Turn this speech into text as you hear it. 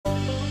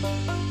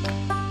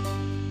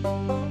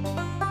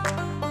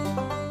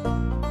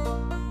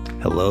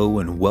Hello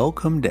and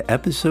welcome to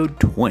episode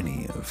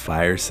 20 of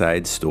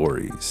Fireside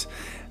Stories.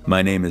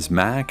 My name is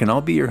Mac and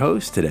I'll be your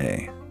host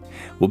today.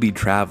 We'll be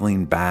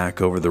traveling back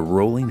over the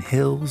rolling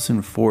hills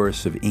and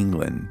forests of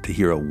England to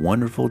hear a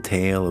wonderful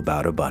tale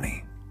about a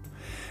bunny.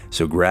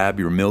 So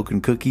grab your milk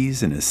and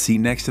cookies and a seat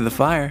next to the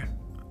fire.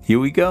 Here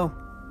we go.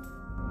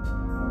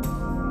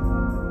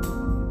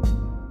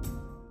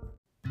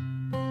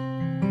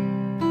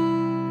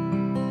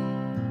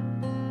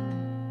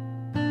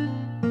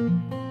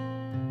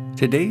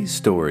 Today's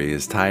story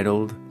is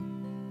titled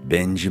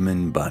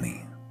Benjamin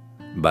Bunny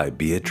by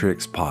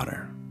Beatrix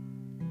Potter.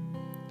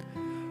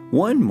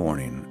 One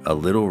morning, a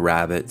little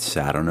rabbit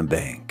sat on a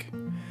bank.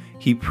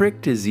 He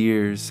pricked his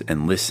ears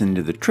and listened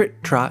to the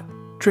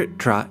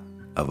trit-trot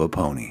of a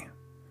pony.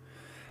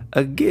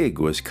 A gig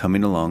was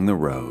coming along the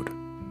road.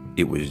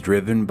 It was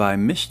driven by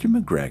Mr.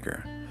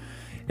 McGregor,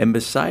 and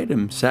beside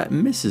him sat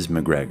Mrs.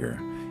 McGregor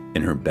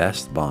in her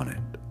best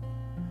bonnet.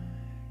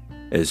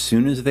 As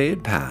soon as they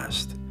had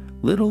passed,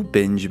 little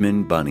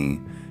Benjamin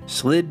Bunny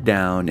slid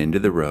down into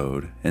the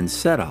road and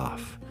set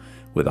off,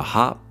 with a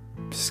hop,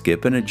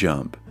 skip, and a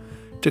jump,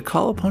 to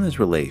call upon his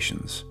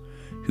relations,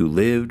 who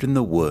lived in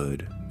the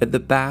wood at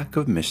the back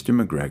of Mr.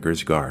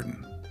 McGregor's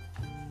garden.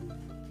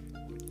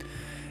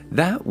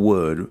 That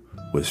wood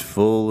was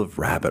full of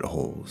rabbit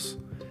holes,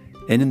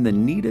 and in the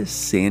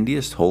neatest,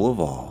 sandiest hole of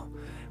all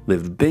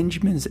lived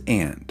Benjamin's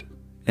aunt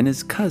and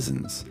his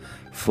cousins,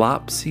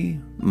 Flopsy,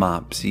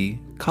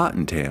 Mopsy,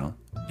 Cottontail,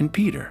 and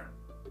Peter.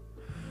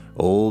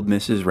 Old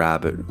Mrs.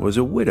 Rabbit was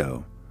a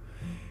widow.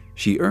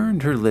 She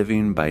earned her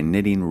living by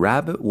knitting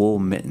rabbit wool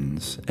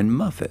mittens and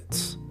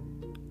muffets.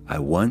 I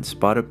once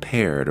bought a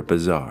pair at a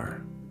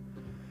bazaar.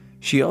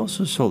 She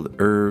also sold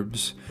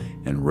herbs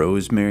and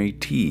rosemary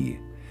tea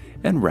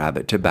and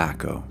rabbit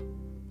tobacco,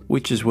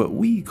 which is what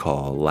we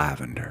call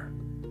lavender.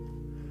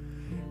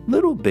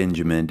 Little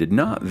Benjamin did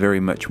not very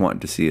much want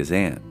to see his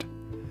aunt.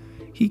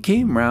 He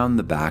came round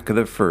the back of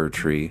the fir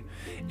tree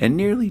and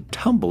nearly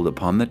tumbled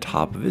upon the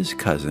top of his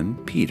cousin,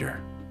 Peter.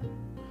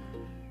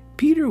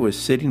 Peter was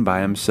sitting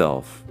by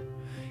himself.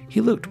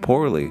 He looked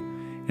poorly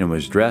and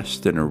was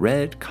dressed in a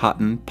red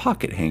cotton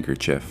pocket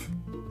handkerchief.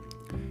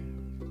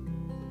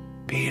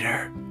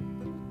 "Peter,"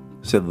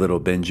 said little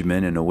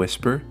Benjamin in a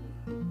whisper,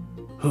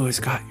 "who has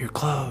got your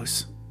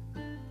clothes?"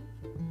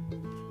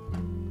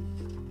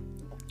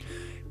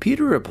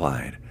 Peter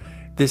replied,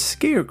 "The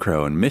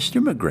scarecrow in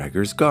Mr.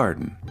 McGregor's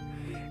garden,"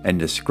 and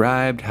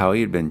described how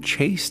he had been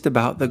chased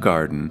about the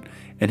garden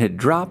and had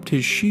dropped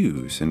his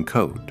shoes and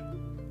coat.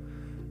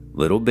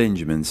 Little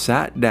Benjamin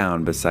sat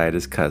down beside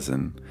his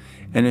cousin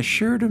and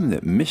assured him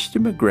that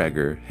Mr.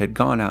 McGregor had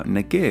gone out in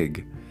a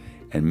gig,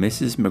 and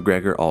Mrs.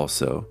 McGregor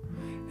also,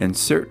 and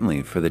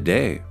certainly for the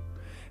day,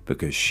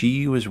 because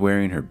she was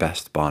wearing her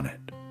best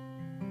bonnet.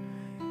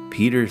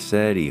 Peter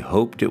said he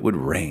hoped it would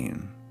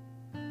rain.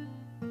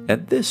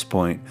 At this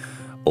point,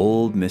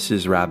 old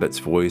Mrs. Rabbit's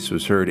voice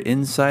was heard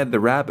inside the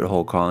rabbit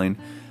hole calling,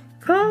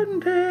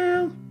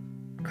 "Cottontail,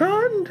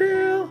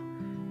 Cottontail,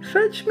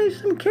 fetch me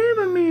some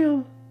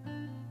chamomile."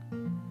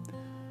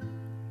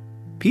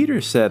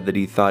 Peter said that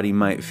he thought he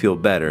might feel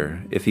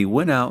better if he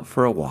went out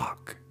for a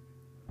walk.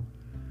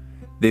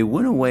 They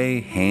went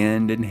away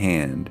hand in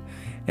hand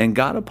and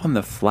got up on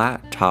the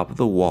flat top of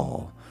the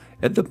wall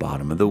at the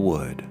bottom of the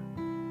wood.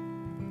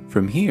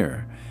 From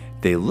here,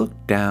 they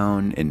looked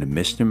down into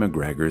Mr.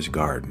 McGregor's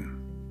garden.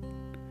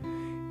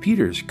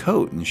 Peter's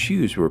coat and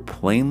shoes were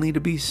plainly to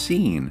be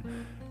seen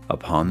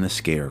upon the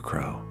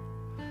scarecrow,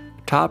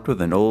 topped with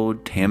an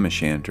old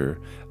tam-o'-shanter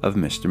of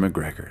Mr.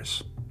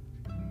 McGregor's.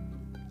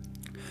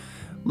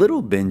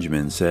 Little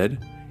Benjamin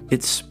said,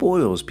 "It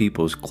spoils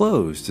people's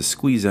clothes to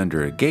squeeze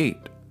under a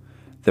gate.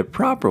 The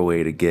proper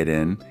way to get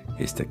in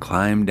is to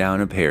climb down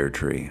a pear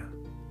tree."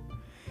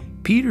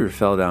 Peter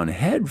fell down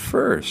head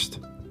first,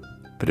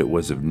 but it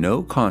was of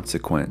no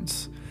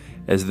consequence,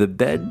 as the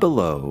bed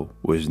below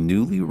was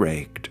newly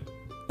raked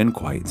and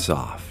quite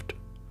soft.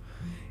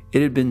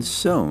 It had been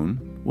sown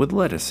with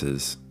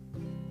lettuces.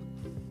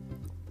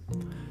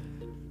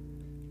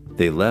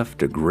 They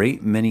left a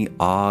great many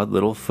odd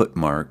little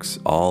footmarks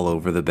all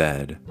over the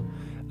bed,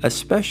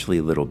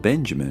 especially little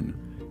Benjamin,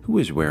 who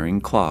was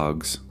wearing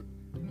clogs.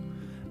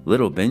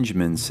 Little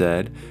Benjamin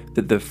said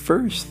that the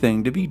first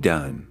thing to be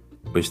done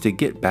was to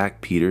get back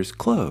Peter's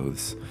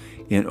clothes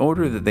in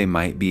order that they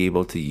might be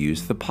able to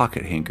use the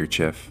pocket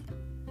handkerchief.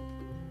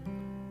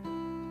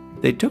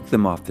 They took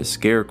them off the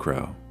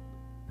scarecrow.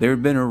 There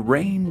had been a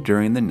rain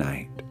during the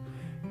night.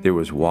 There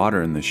was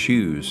water in the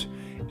shoes,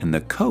 and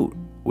the coat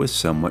was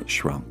somewhat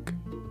shrunk.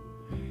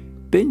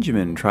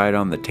 Benjamin tried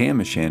on the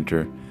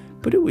tam-o'-shanter,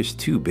 but it was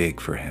too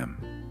big for him.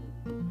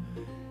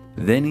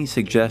 Then he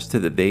suggested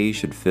that they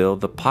should fill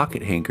the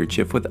pocket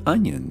handkerchief with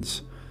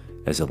onions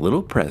as a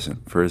little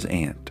present for his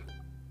aunt.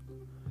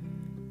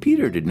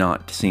 Peter did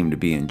not seem to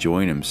be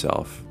enjoying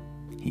himself.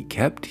 He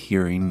kept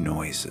hearing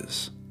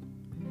noises.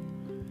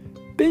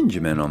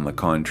 Benjamin, on the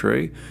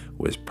contrary,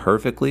 was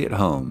perfectly at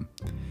home,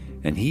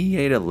 and he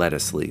ate a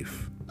lettuce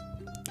leaf.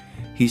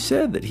 He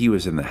said that he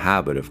was in the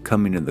habit of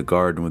coming to the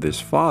garden with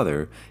his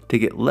father to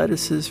get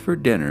lettuces for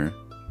dinner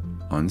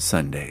on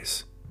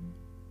Sundays.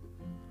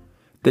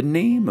 The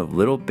name of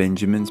little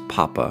Benjamin's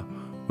papa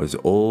was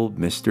old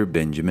Mr.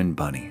 Benjamin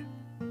Bunny.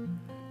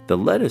 The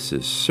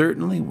lettuces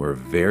certainly were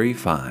very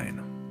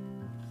fine.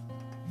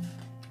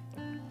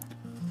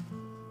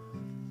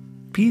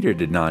 Peter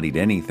did not eat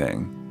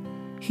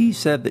anything. He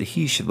said that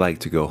he should like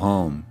to go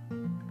home.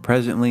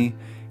 Presently,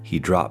 he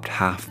dropped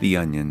half the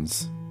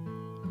onions.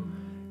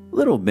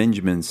 Little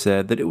Benjamin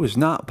said that it was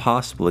not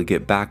possible to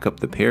get back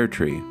up the pear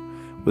tree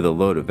with a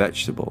load of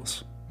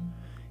vegetables.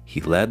 He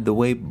led the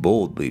way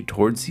boldly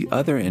towards the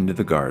other end of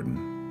the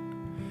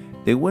garden.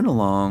 They went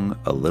along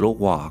a little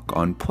walk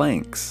on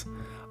planks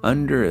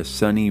under a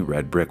sunny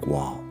red brick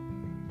wall.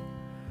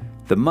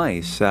 The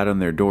mice sat on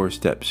their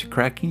doorsteps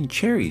cracking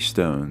cherry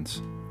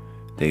stones.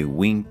 They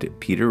winked at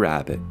Peter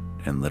Rabbit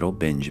and little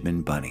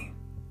Benjamin Bunny.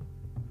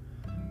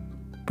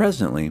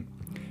 Presently,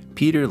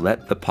 Peter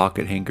let the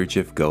pocket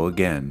handkerchief go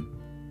again.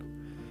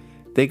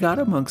 They got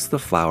amongst the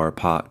flower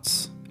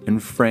pots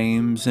and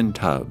frames and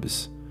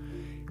tubs.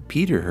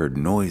 Peter heard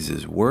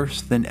noises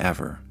worse than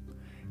ever.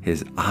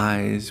 His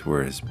eyes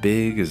were as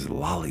big as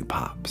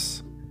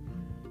lollipops.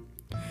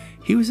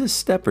 He was a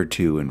step or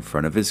two in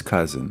front of his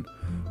cousin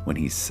when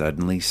he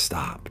suddenly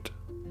stopped.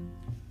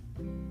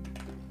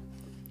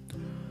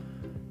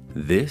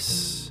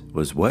 This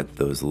was what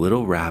those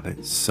little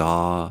rabbits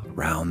saw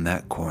round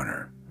that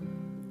corner.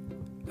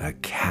 A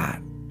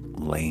cat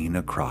laying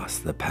across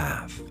the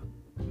path.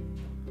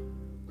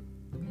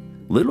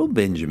 Little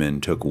Benjamin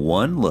took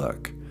one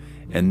look,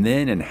 and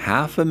then in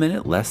half a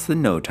minute less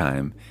than no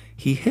time,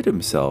 he hid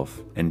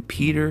himself and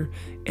Peter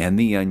and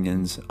the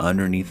onions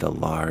underneath a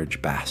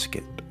large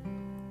basket.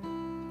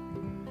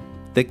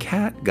 The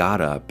cat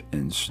got up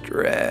and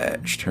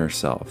stretched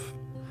herself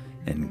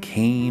and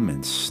came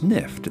and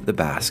sniffed at the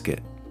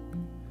basket.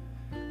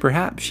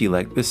 Perhaps she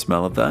liked the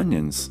smell of the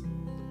onions.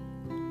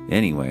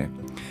 Anyway,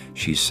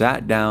 she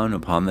sat down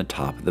upon the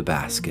top of the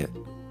basket.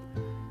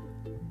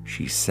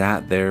 She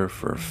sat there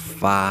for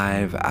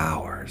 5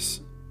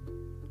 hours.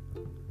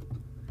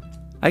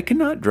 I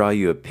cannot draw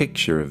you a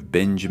picture of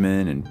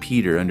Benjamin and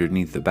Peter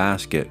underneath the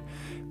basket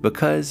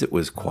because it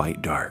was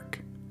quite dark,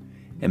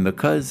 and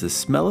because the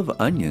smell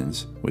of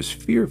onions was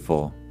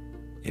fearful.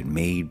 It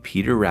made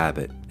Peter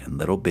Rabbit and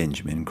little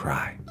Benjamin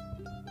cry.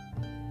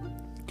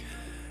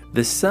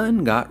 The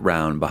sun got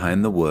round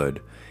behind the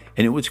wood,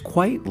 and it was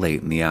quite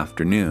late in the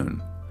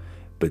afternoon,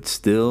 but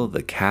still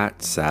the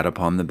cat sat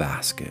upon the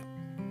basket.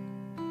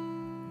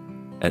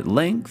 At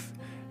length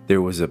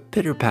there was a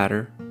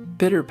pitter-patter,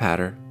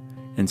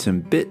 and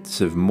some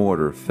bits of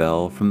mortar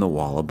fell from the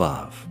wall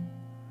above.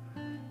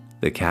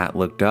 The cat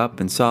looked up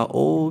and saw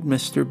old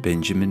Mr.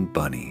 Benjamin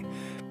Bunny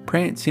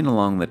prancing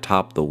along the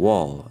top of the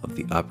wall of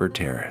the upper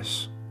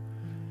terrace.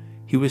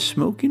 He was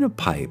smoking a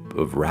pipe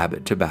of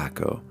rabbit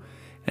tobacco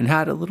and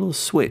had a little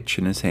switch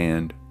in his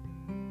hand.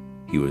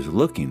 He was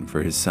looking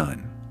for his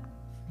son.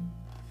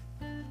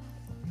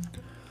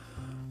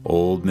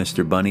 Old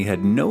Mr. Bunny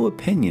had no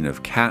opinion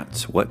of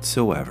cats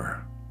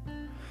whatsoever.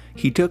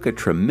 He took a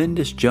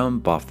tremendous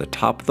jump off the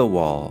top of the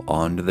wall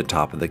onto the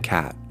top of the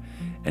cat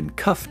and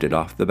cuffed it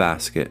off the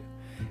basket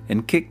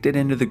and kicked it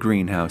into the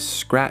greenhouse,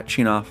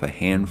 scratching off a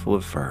handful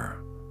of fur.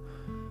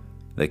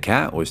 The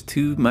cat was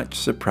too much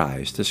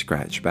surprised to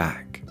scratch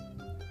back.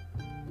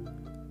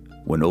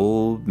 When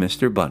old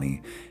Mr.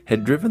 Bunny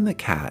had driven the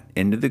cat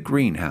into the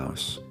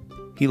greenhouse,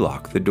 he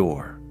locked the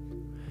door.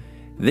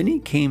 Then he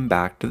came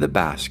back to the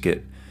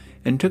basket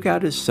and took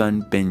out his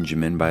son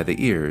Benjamin by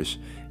the ears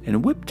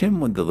and whipped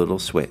him with the little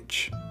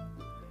switch.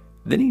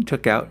 Then he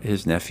took out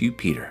his nephew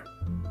Peter.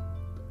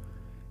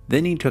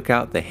 Then he took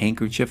out the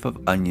handkerchief of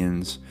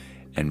onions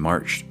and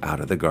marched out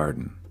of the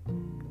garden.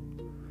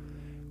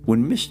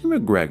 When Mr.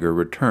 McGregor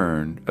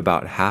returned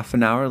about half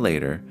an hour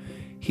later,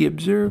 he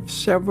observed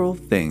several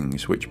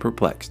things which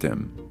perplexed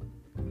him.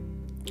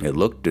 It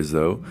looked as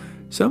though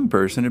some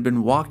person had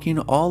been walking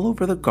all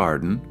over the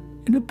garden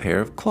in a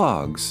pair of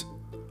clogs.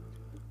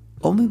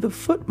 Only the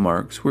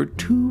footmarks were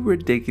too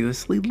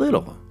ridiculously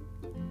little.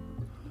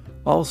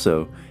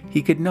 Also,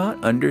 he could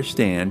not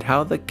understand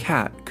how the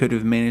cat could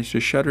have managed to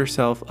shut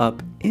herself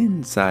up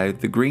inside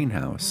the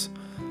greenhouse,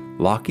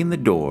 locking the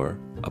door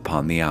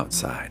upon the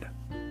outside.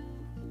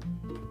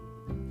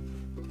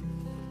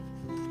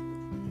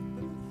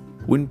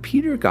 When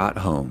Peter got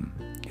home,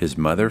 his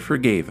mother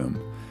forgave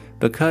him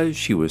because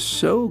she was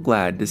so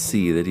glad to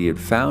see that he had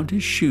found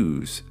his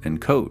shoes and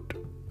coat.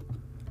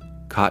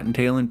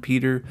 Cottontail and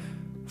Peter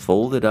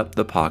folded up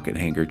the pocket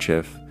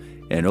handkerchief,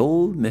 and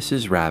old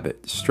Mrs.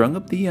 Rabbit strung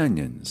up the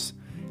onions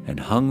and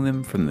hung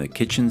them from the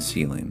kitchen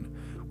ceiling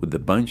with the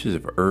bunches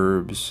of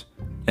herbs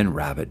and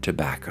rabbit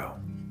tobacco.